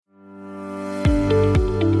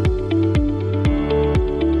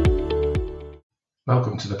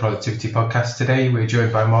Welcome to the Productivity Podcast. Today we're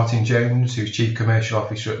joined by Martin Jones, who's Chief Commercial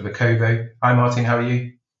Officer at Vocovo. Hi Martin, how are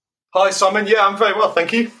you? Hi Simon, yeah, I'm very well,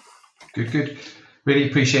 thank you. Good. Really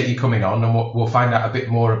appreciate you coming on, and we'll find out a bit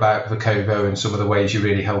more about Vocovo and some of the ways you're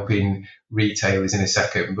really helping retailers in a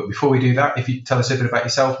second. But before we do that, if you tell us a bit about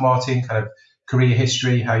yourself, Martin, kind of career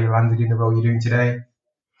history, how you landed in the role you're doing today.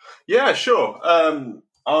 Yeah, sure.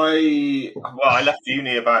 I left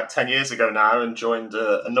uni about 10 years ago now and joined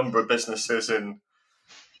a number of businesses in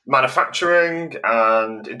manufacturing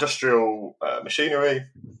and industrial machinery,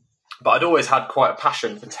 but I'd always had quite a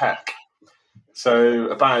passion for tech. So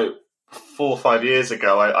about 4 or 5 years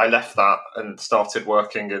ago, I left that and started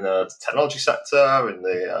working in the technology sector, in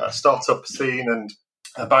the startup scene, and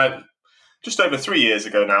about just over 3 years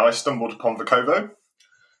ago now, I stumbled upon Vocovo,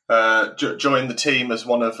 joined the team as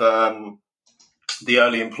one of the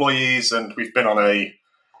early employees, and we've been on a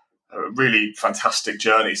really fantastic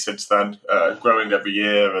journey since then, growing every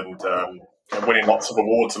year and winning lots of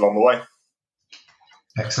awards along the way.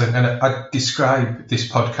 Excellent. And I'd describe this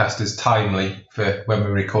podcast as timely for when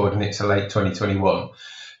we're recording it, so late 2021,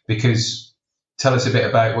 because tell us a bit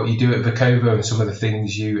about what you do at Vocovo and some of the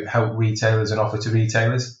things you help retailers and offer to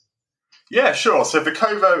retailers. Yeah, sure. So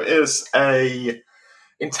Vocovo is a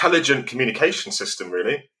intelligent communication system,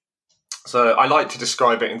 really. So I like to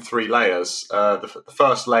describe it in 3 layers. The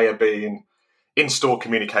first layer being in-store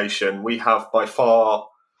communication. We have by far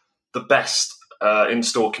the best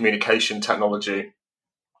in-store communication technology.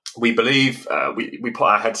 We believe we put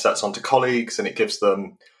our headsets onto colleagues and it gives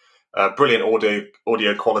them brilliant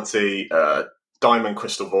audio quality, diamond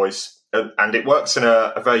crystal voice. And it works in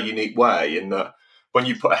a very unique way in that when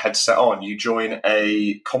you put a headset on, you join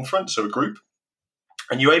a conference or a group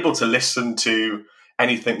and you're able to listen to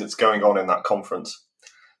anything that's going on in that conference.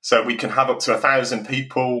 So we can have up to 1,000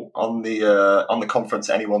 people on the conference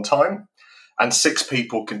at any one time, and 6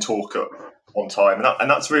 people can talk at one time, and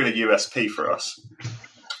that's really a USP for us.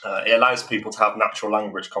 It allows people to have natural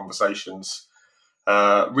language conversations.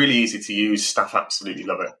 Really easy to use. Staff absolutely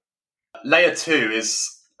love it. Layer 2 is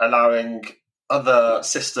allowing other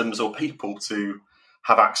systems or people to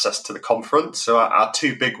have access to the conference. So our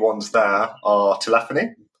 2 big ones there are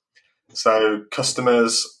telephony. So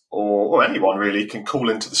customers or anyone really can call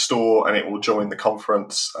into the store and it will join the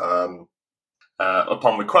conference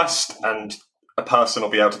upon request, and a person will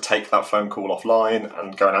be able to take that phone call offline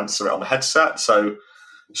and go and answer it on the headset. So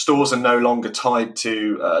stores are no longer tied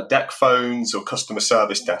to deck phones or customer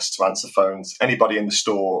service desks to answer phones. Anybody in the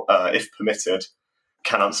store, if permitted,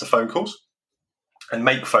 can answer phone calls and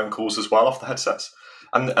make phone calls as well off the headsets.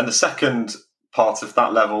 And the second part of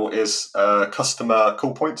that level is customer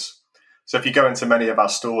call points. So if you go into many of our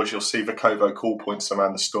stores, you'll see Vocovo call points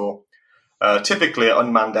around the store, typically at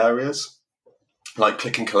unmanned areas like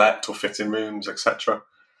click and collect or fitting rooms, etc.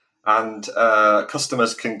 And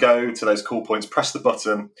customers can go to those call points, press the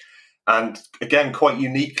button, and again, quite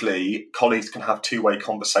uniquely, colleagues can have 2-way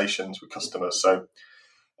conversations with customers. So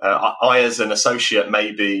I, as an associate,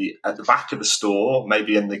 may be at the back of the store,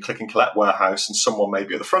 maybe in the click and collect warehouse, and someone may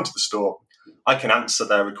be at the front of the store. I can answer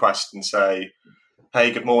their request and say,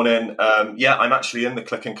 "Hey, good morning. I'm actually in the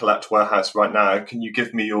click and collect warehouse right now. Can you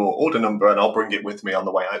give me your order number and I'll bring it with me on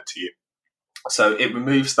the way out to you?" So it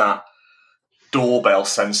removes that doorbell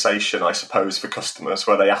sensation, I suppose, for customers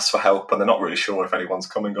where they ask for help and they're not really sure if anyone's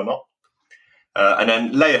coming or not. And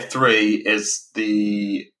then layer 3 is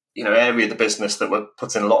the area of the business that we're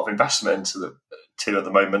putting a lot of investment into at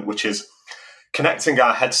the moment, which is connecting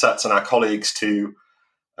our headsets and our colleagues to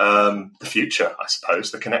the future, I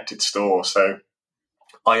suppose, the connected store. So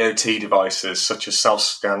IoT devices such as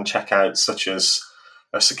self-scan checkouts, such as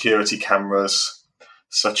security cameras,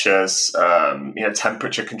 such as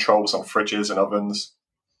temperature controls on fridges and ovens.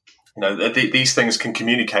 These things can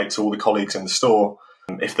communicate to all the colleagues in the store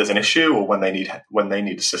if there's an issue or when they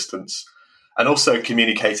need assistance. And also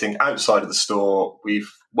communicating outside of the store,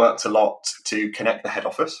 we've worked a lot to connect the head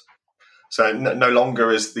office. So no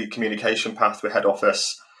longer is the communication path with head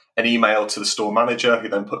office an email to the store manager who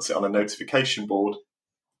then puts it on a notification board.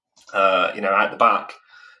 Out the back,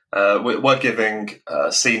 we're giving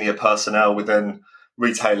senior personnel within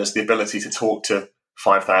retailers the ability to talk to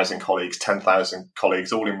 5,000 colleagues, 10,000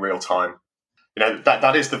 colleagues, all in real time.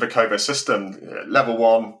 That is the Vocovo system. Level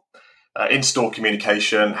 1, in-store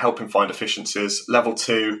communication, helping find efficiencies. Level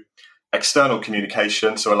 2, external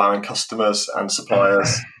communication, so allowing customers and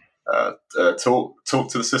suppliers talk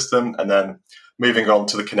to the system, and then moving on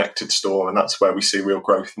to the connected store, and that's where we see real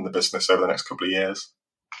growth in the business over the next couple of years.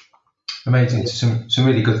 Amazing. Some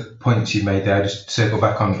really good points you made there. Just circle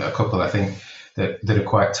back on a couple, I think, that are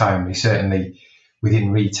quite timely. Certainly,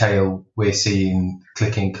 within retail, we're seeing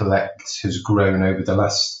click and collect has grown over the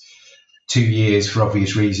last 2 years for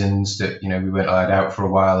obvious reasons that, we weren't allowed out for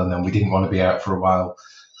a while and then we didn't want to be out for a while.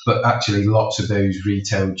 But actually, lots of those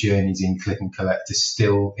retail journeys in click and collect are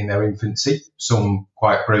still in their infancy. Some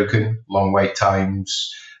quite broken, long wait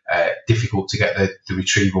times, difficult to get the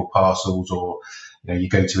retrieval parcels, or you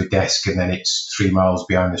go to a desk and then it's 3 miles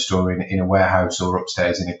behind the store in a warehouse or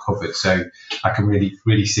upstairs in a cupboard. So I can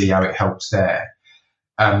really see how it helps there.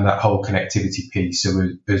 And that whole connectivity piece. So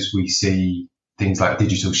as we see things like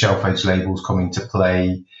digital shelf edge labels come into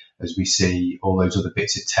play, as we see all those other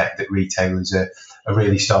bits of tech that retailers are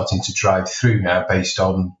really starting to drive through now based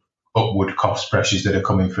on upward cost pressures that are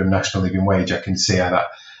coming from national living wage, I can see how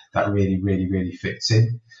that really fits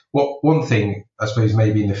in. One thing, I suppose,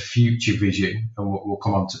 maybe in the future vision, and we'll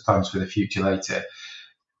come on to plans for the future later,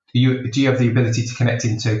 do you have the ability to connect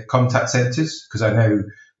into contact centres? Because I know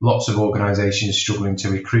lots of organisations struggling to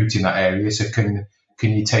recruit in that area. So can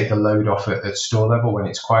you take the load off at store level when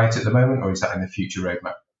it's quiet at the moment, or is that in the future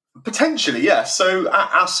roadmap? Potentially, yes. So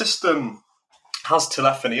our system has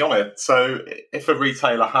telephony on it. So if a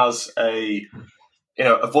retailer has a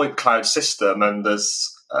VoIP cloud system and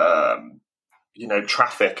there's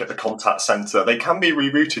traffic at the contact centre, they can be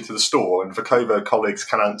rerouted to the store, and Vocovo colleagues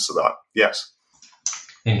can answer that. Yes.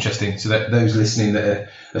 Interesting. So that those listening that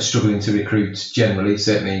are struggling to recruit generally,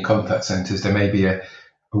 certainly in contact centres, there may be a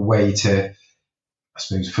way to, I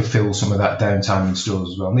suppose, fulfil some of that downtime in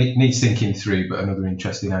stores as well. Needs thinking through, but another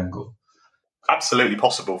interesting angle. Absolutely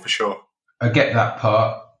possible, for sure. I get that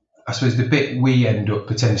part. I suppose the bit we end up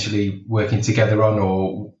potentially working together on,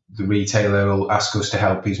 or the retailer will ask us to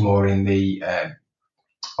help, is more in the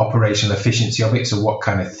operational efficiency of it. So what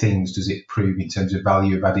kind of things does it prove in terms of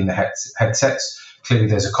value of adding the headsets? Clearly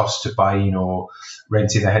there's a cost to buying or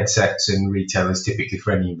renting the headsets, and retailers typically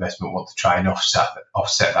for any investment want to try and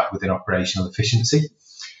offset that with an operational efficiency.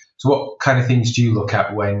 So what kind of things do you look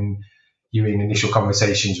at when you're in initial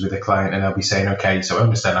conversations with a client and they'll be saying, okay, so I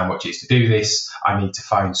understand how much it is to do this. I need to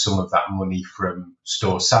find some of that money from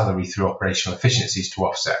store salary through operational efficiencies to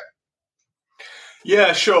offset.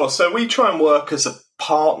 Yeah, sure. So we try and work as a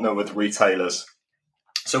partner with retailers.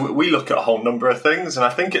 So we look at a whole number of things, and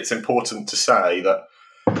I think it's important to say that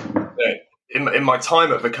in my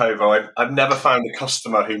time at Vocovo, I've never found a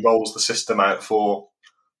customer who rolls the system out for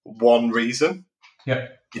one reason. Yeah,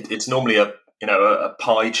 it's normally a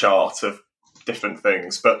pie chart of different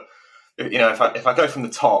things. But if I go from the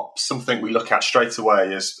top, something we look at straight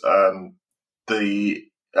away is the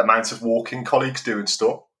amount of walking colleagues do in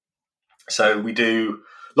store. So we do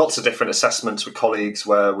lots of different assessments with colleagues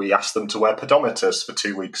where we ask them to wear pedometers for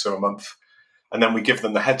 2 weeks or a month, and then we give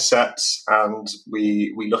them the headsets, and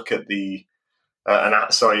we look at we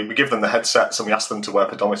give them the headsets and we ask them to wear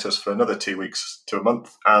pedometers for another 2 weeks to a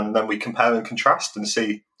month, and then we compare and contrast and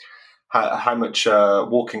see how much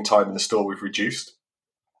walking time in the store we've reduced.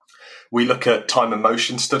 We look at time and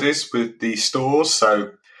motion studies with the stores,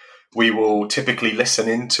 so we will typically listen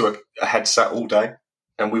into a headset all day,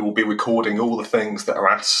 and we will be recording all the things that are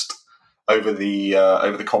asked over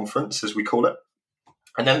the conference, as we call it.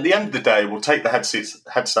 And then at the end of the day, we'll take the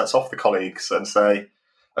headsets off the colleagues and say,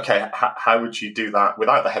 okay, how would you do that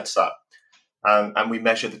without the headset? And we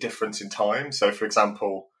measure the difference in time. So, for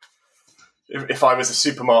example, if I was a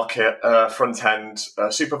supermarket front-end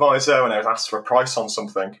supervisor and I was asked for a price on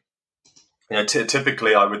something,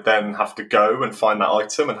 typically I would then have to go and find that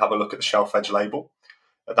item and have a look at the shelf edge label.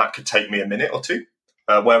 That could take me a minute or two.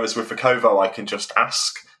 Whereas with Vocovo, I can just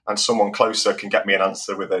ask and someone closer can get me an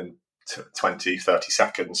answer within 20, 30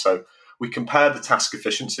 seconds. So we compare the task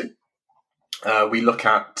efficiency. We look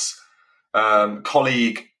at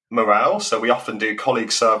colleague morale. So we often do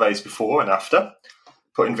colleague surveys before and after,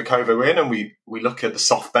 putting Vocovo in, and we look at the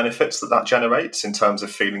soft benefits that generates in terms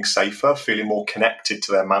of feeling safer, feeling more connected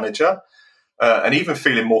to their manager, and even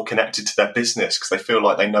feeling more connected to their business because they feel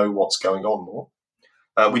like they know what's going on more.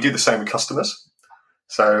 We do the same with customers.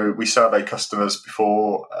 So we survey customers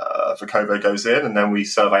before Vocovo goes in, and then we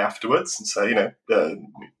survey afterwards and say,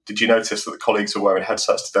 did you notice that the colleagues were wearing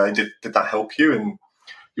headsets today? Did that help you in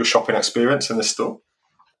your shopping experience in the store?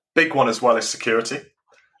 Big one as well is security.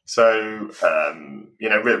 So,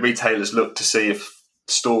 retailers look to see if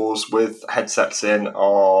stores with headsets in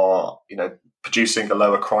are, producing a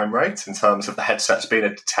lower crime rate in terms of the headsets being a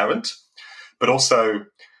deterrent, but also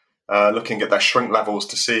looking at their shrink levels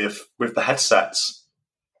to see if with the headsets,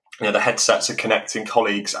 the headsets are connecting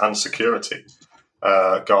colleagues and security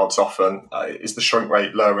guards often. Is the shrink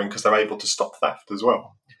rate lowering because they're able to stop theft as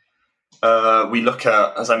well? We look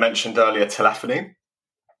at, as I mentioned earlier, telephony.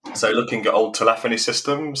 So looking at old telephony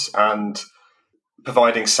systems and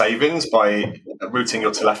providing savings by routing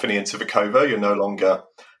your telephony into Vocovo. You're no longer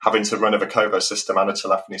having to run a Vocovo system and a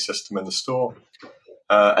telephony system in the store.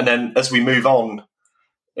 And then as we move on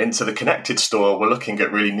into the connected store, we're looking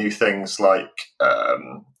at really new things like,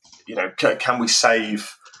 can we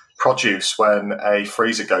save produce when a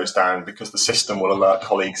freezer goes down because the system will alert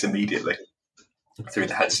colleagues immediately through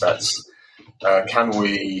the headsets? Can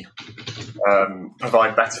we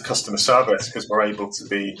provide better customer service because we're able to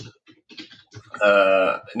be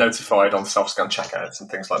notified on self-scan checkouts and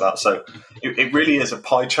things like that? So it really is a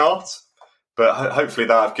pie chart, but hopefully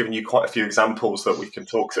that I've given you quite a few examples that we can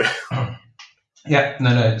talk to. Yeah,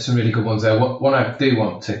 no, some really good ones there. What I do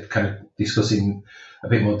want to kind of discuss in a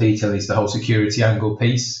bit more detail is the whole security angle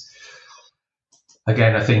piece.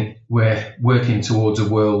 Again, I think we're working towards a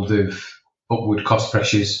world of upward cost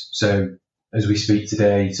pressures. So as we speak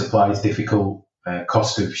today, supply is difficult,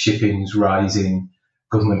 cost of shipping's rising.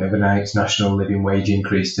 Government have announced national living wage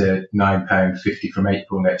increase to £9.50 from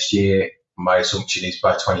April next year. My assumption is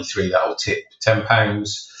by 23 that will tip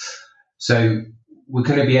 £10. So we're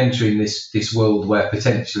going to be entering this world where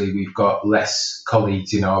potentially we've got less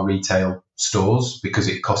colleagues in our retail stores because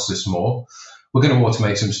it costs us more. We're going to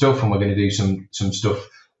automate some stuff, and we're going to do some stuff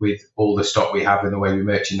with all the stock we have and the way we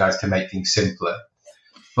merchandise to make things simpler.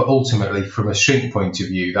 But ultimately, from a shrink point of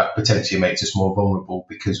view, that potentially makes us more vulnerable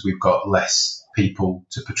because we've got less people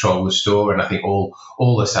to patrol the store. And I think all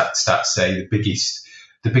the stats say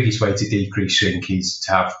the biggest way to decrease shrink is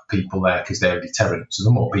to have people there because they're a deterrent. So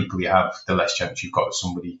the more people you have, the less chance you've got of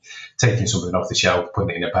somebody taking something off the shelf,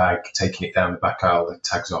 putting it in a bag, taking it down the back aisle, the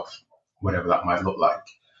tags off, whatever that might look like.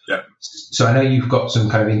 Yeah. So I know you've got some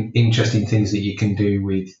kind of interesting things that you can do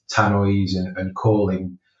with tannoys and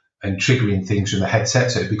calling and triggering things from the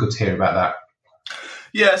headset. So it'd be good to hear about that.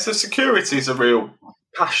 Yeah, so security is a real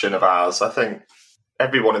passion of ours. I think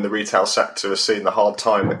everyone in the retail sector has seen the hard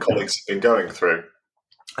time that colleagues have been going through,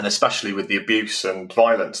 and especially with the abuse and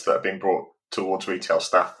violence that have been brought towards retail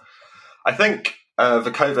staff. I think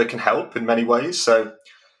Vocovo can help in many ways. So,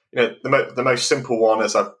 the most simple one,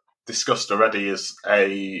 as I've discussed already, is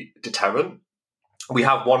a deterrent. We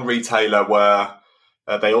have one retailer where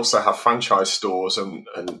they also have franchise stores, and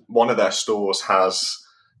one of their stores has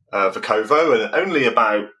Vocovo, and only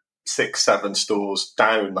about 6-7 stores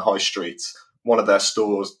down the high street, one of their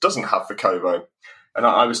stores doesn't have Vocovo. And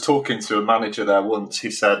I was talking to a manager there once.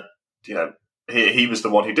 He said, he was the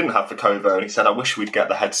one who didn't have Vocovo, and he said, I wish we'd get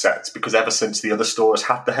the headsets because ever since the other stores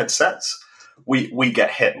had the headsets, we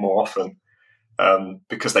get hit more often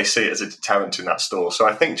because they see it as a deterrent in that store. So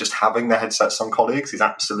I think just having the headsets on colleagues is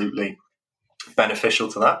absolutely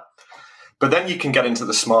beneficial to that. But then you can get into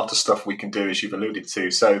the smarter stuff we can do, as you've alluded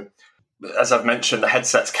to. So as I've mentioned, the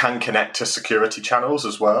headsets can connect to security channels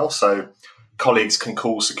as well. So colleagues can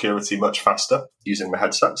call security much faster using the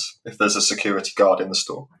headsets if there's a security guard in the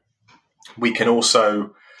store. We can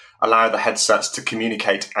also allow the headsets to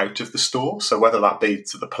communicate out of the store. So whether that be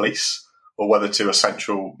to the police or whether to a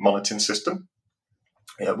central monitoring system,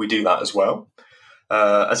 we do that as well.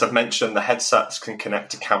 As I've mentioned, the headsets can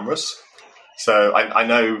connect to cameras. So I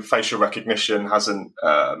know facial recognition hasn't,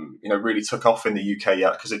 really took off in the UK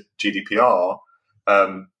yet because of GDPR.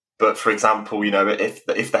 But for example, if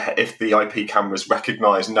the IP cameras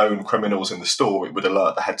recognise known criminals in the store, it would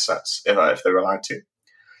alert the headsets if they're allowed to.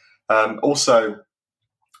 Also,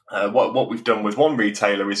 what we've done with one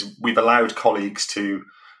retailer is we've allowed colleagues to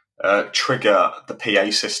trigger the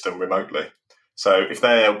PA system remotely. So if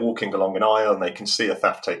they're walking along an aisle and they can see a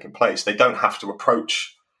theft taking place, they don't have to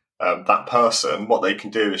approach that person. What they can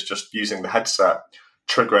do is just using the headset,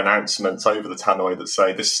 trigger announcements over the tannoy that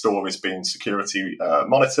say this store is being security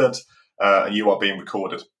monitored and you are being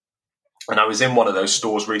recorded. And I was in one of those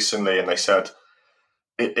stores recently and they said,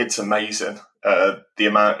 it's amazing the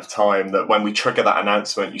amount of time that when we trigger that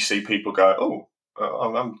announcement, you see people go,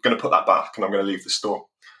 I'm going to put that back and I'm going to leave the store.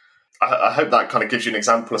 I hope that kind of gives you an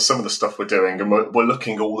example of some of the stuff we're doing. And we're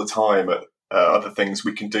looking all the time at other things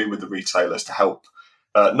we can do with the retailers to help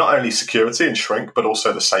not only security and shrink, but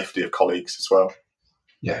also the safety of colleagues as well.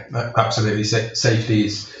 Yeah, absolutely. Safety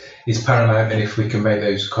is paramount. And if we can make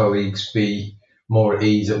those colleagues be more at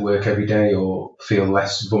ease at work every day or feel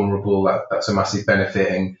less vulnerable, that's a massive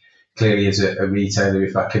benefit. And clearly as a retailer,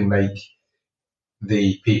 if I can make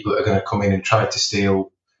the people that are going to come in and try to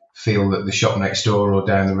steal feel that the shop next door or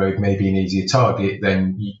down the road may be an easier target,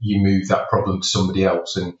 then you move that problem to somebody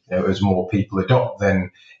else. And as more people adopt,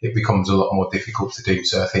 then it becomes a lot more difficult to do.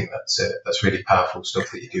 So I think that's really powerful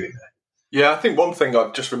stuff that you're doing there. Yeah, I think one thing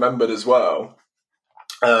I've just remembered as well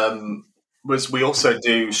was we also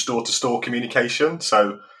do store-to-store communication.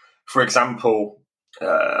 So, for example,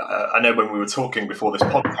 I know when we were talking before this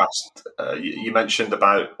podcast, you mentioned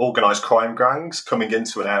about organised crime gangs coming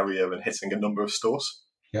into an area and hitting a number of stores.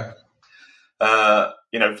 Yeah.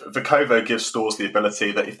 Vukovo gives stores the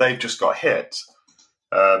ability that if they've just got hit,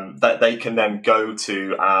 that they can then go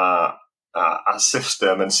to our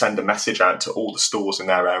system and send a message out to all the stores in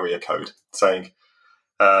their area code saying,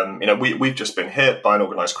 we've just been hit by an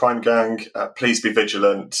organised crime gang. Please be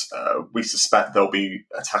vigilant. We suspect they'll be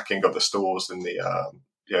attacking other stores in the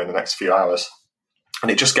next few hours.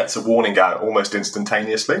 And it just gets a warning out almost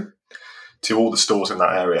instantaneously to all the stores in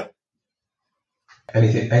that area.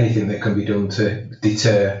 Anything that can be done to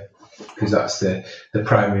deter, because that's the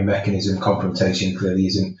primary mechanism. Confrontation clearly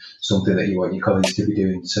isn't something that you want your colleagues to be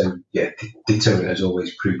doing. So, yeah, deterrent has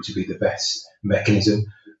always proved to be the best mechanism.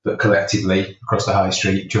 But collectively, across the high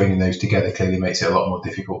street, joining those together clearly makes it a lot more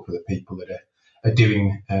difficult for the people that are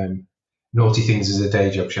doing naughty things as a day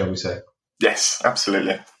job, shall we say. Yes,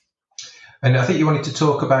 absolutely. And I think you wanted to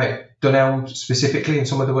talk about Dunelm specifically and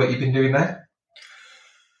some of the work you've been doing there.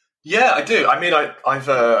 Yeah, I do. I mean,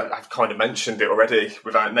 I've kind of mentioned it already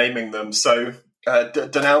without naming them. So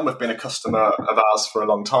Dunelm have been a customer of ours for a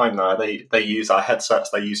long time now. They use our headsets,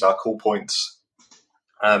 they use our call points,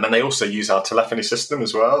 and they also use our telephony system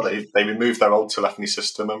as well. They removed their old telephony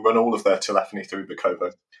system and run all of their telephony through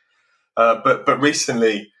Vukovo. But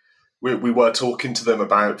recently, we were talking to them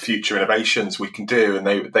about future innovations we can do, and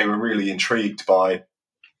they were really intrigued by,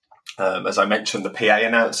 as I mentioned, the PA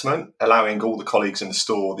announcement, allowing all the colleagues in the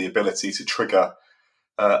store the ability to trigger,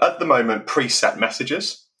 at the moment, preset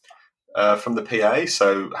messages from the PA.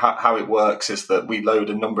 So how it works is that we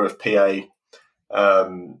load a number of PA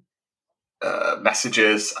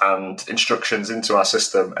messages and instructions into our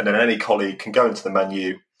system, and then any colleague can go into the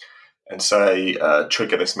menu and say,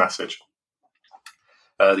 trigger this message.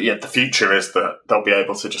 The future is that they'll be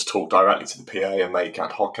able to just talk directly to the PA and make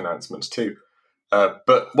ad hoc announcements too.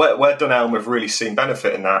 But where Dunelm have really seen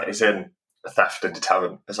benefit in that is in theft and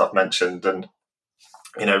deterrent, as I've mentioned. And,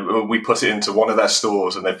 we put it into one of their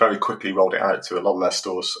stores and they very quickly rolled it out to a lot of their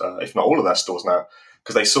stores, if not all of their stores now,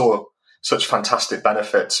 because they saw such fantastic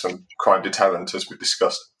benefits from crime deterrent, as we've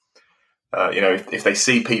discussed. If they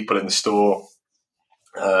see people in the store,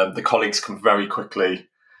 the colleagues can very quickly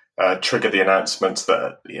trigger the announcements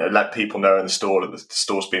that let people know in the store that the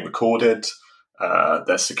store's being recorded,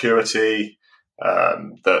 there's security,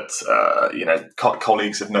 that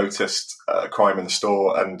colleagues have noticed crime in the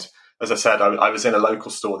store. And as I said, I was in a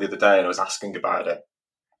local store the other day and I was asking about it,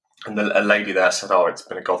 and a lady there said, "Oh, it's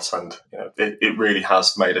been a godsend. It really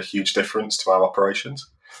has made a huge difference to our operations."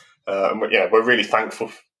 We're really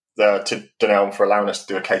thankful to Dunelm for allowing us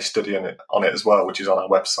to do a case study on it as well, which is on our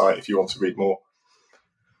website if you want to read more.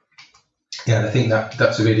 Yeah, and I think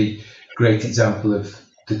that's a really great example of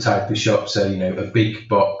the type of shop. So, a big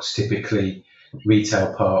box, typically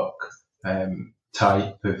retail park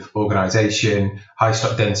type of organisation, high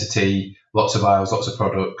stock density, lots of aisles, lots of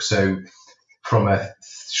products. So from a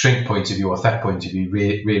shrink point of view or theft point of view,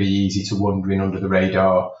 really easy to wander in under the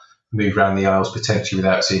radar, move around the aisles potentially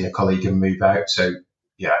without seeing a colleague and move out. So,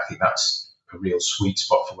 yeah, I think that's a real sweet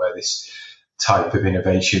spot for where this type of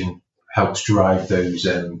innovation helps drive those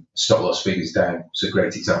stop loss figures down. It's a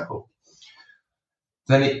great example.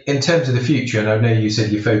 Then in terms of the future, and I know you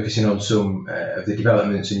said you're focusing on some of the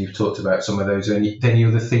developments and you've talked about some of those, any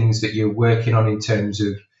other things that you're working on in terms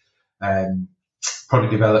of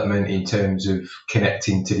product development, in terms of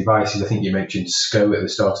connecting to devices? I think you mentioned SCO at the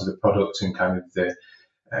start of the product and kind of the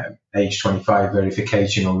age 25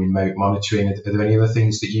 verification or remote monitoring. Are there any other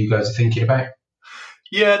things that you guys are thinking about?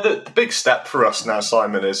 Yeah, the big step for us now,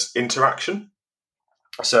 Simon, is interaction.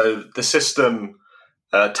 So the system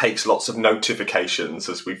takes lots of notifications,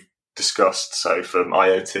 as we've discussed, so from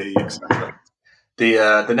IoT, etc.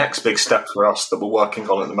 The next big step for us that we're working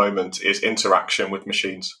on at the moment is interaction with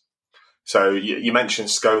machines. So you mentioned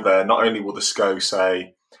SCO there. Not only will the SCO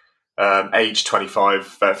say age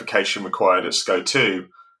 25 verification required at SCO 2,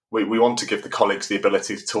 we want to give the colleagues the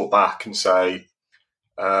ability to talk back and say,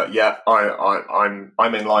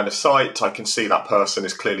 I'm in line of sight. I can see that person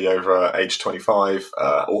is clearly over age 25.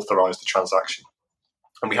 Authorise the transaction,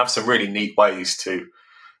 and we have some really neat ways to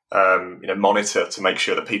monitor to make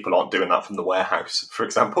sure that people aren't doing that from the warehouse, for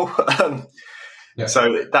example. Yeah.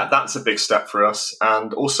 So that's a big step for us,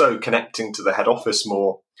 and also connecting to the head office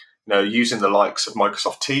more. Using the likes of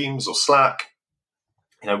Microsoft Teams or Slack.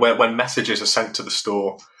 When messages are sent to the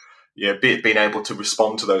store. Being able to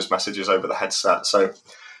respond to those messages over the headset. So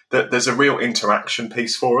there's a real interaction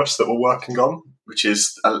piece for us that we're working on, which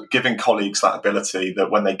is giving colleagues that ability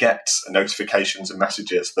that when they get notifications and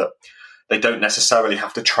messages that they don't necessarily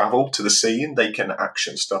have to travel to the scene. They can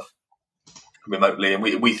action stuff remotely. And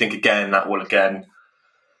we think, again, that will,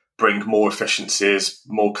 bring more efficiencies,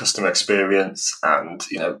 more customer experience, and,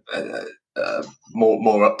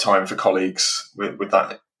 more uptime for colleagues with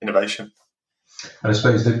that innovation. And I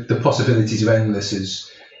suppose the possibilities are endless as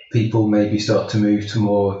people maybe start to move to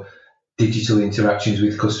more digital interactions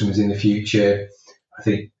with customers in the future. I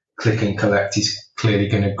think click and collect is clearly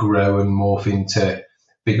going to grow and morph into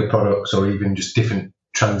bigger products or even just different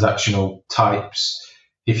transactional types.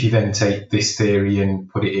 If you then take this theory and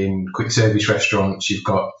put it in quick service restaurants, you've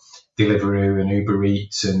got Deliveroo and Uber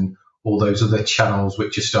Eats and all those other channels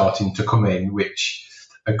which are starting to come in, which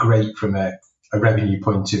are great from a revenue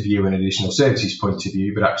point of view and additional services point of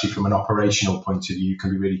view, but actually from an operational point of view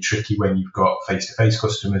can be really tricky when you've got face-to-face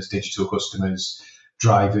customers, digital customers,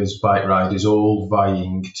 drivers, bike riders, all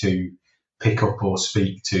vying to pick up or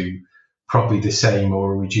speak to probably the same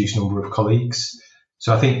or a reduced number of colleagues.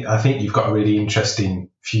 So I think you've got a really interesting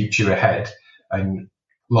future ahead and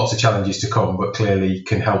lots of challenges to come, but clearly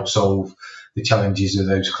can help solve the challenges of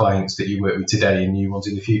those clients that you work with today and new ones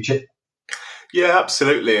in the future. Yeah,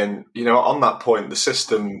 absolutely. And, on that point, the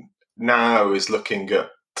system now is looking at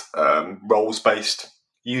roles-based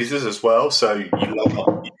users as well. So you can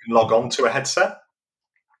log on to a headset.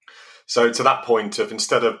 So to that point of,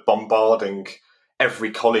 instead of bombarding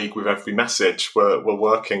every colleague with every message, we're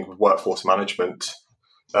working with workforce management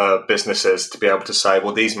businesses to be able to say,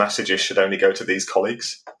 well, these messages should only go to these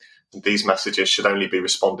colleagues. And these messages should only be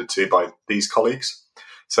responded to by these colleagues.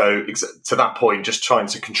 So to that point, just trying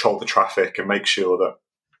to control the traffic and make sure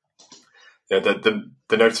that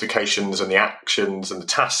the notifications and the actions and the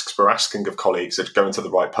tasks we're asking of colleagues are going to the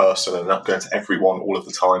right person and not going to everyone all of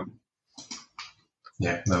the time.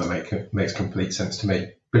 Yeah, no, it makes complete sense to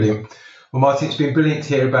me. Brilliant. Well, Martin, it's been brilliant to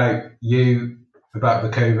hear about you, about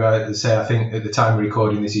Vocova. As I say, I think at the time of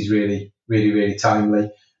recording, this is really, really, really timely.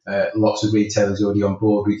 Lots of retailers already on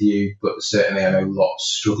board with you, but certainly I know lots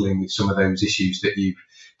struggling with some of those issues that you've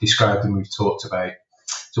described and we've talked about.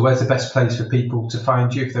 So where's the best place for people to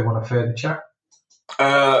find you if they want to further chat?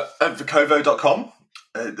 At vocovo.com.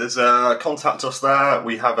 There's contact us there.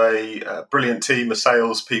 We have a brilliant team of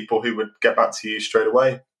sales people who would get back to you straight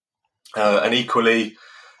away. And equally,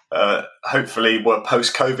 hopefully we're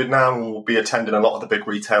post-COVID now and we'll be attending a lot of the big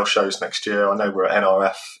retail shows next year. I know we're at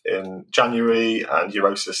NRF in January and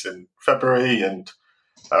Eurosis in February and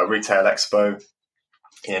Retail Expo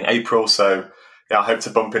in April. So yeah, I hope to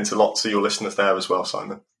bump into lots of your listeners there as well,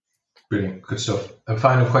 Simon. Brilliant, good stuff. And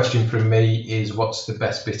final question from me is, what's the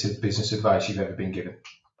best bit of business advice you've ever been given?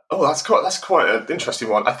 Oh, that's quite an interesting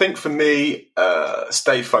one. I think for me,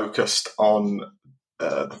 stay focused on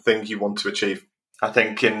the thing you want to achieve. I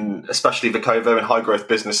think especially Vocova and high growth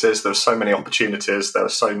businesses, there are so many opportunities. There are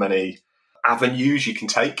so many avenues you can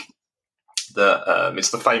take that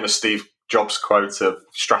it's the famous Steve Jobs quote of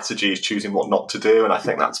strategy is choosing what not to do. And I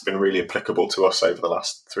think that's been really applicable to us over the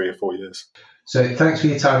last 3 or 4 years. So thanks for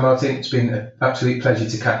your time, Martin. It's been an absolute pleasure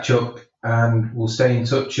to catch up and we'll stay in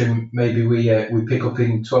touch and maybe we pick up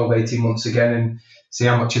in 12, 18 months again and see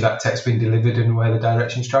how much of that tech's been delivered and where the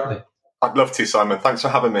direction's travelling. I'd love to, Simon. Thanks for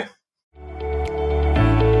having me.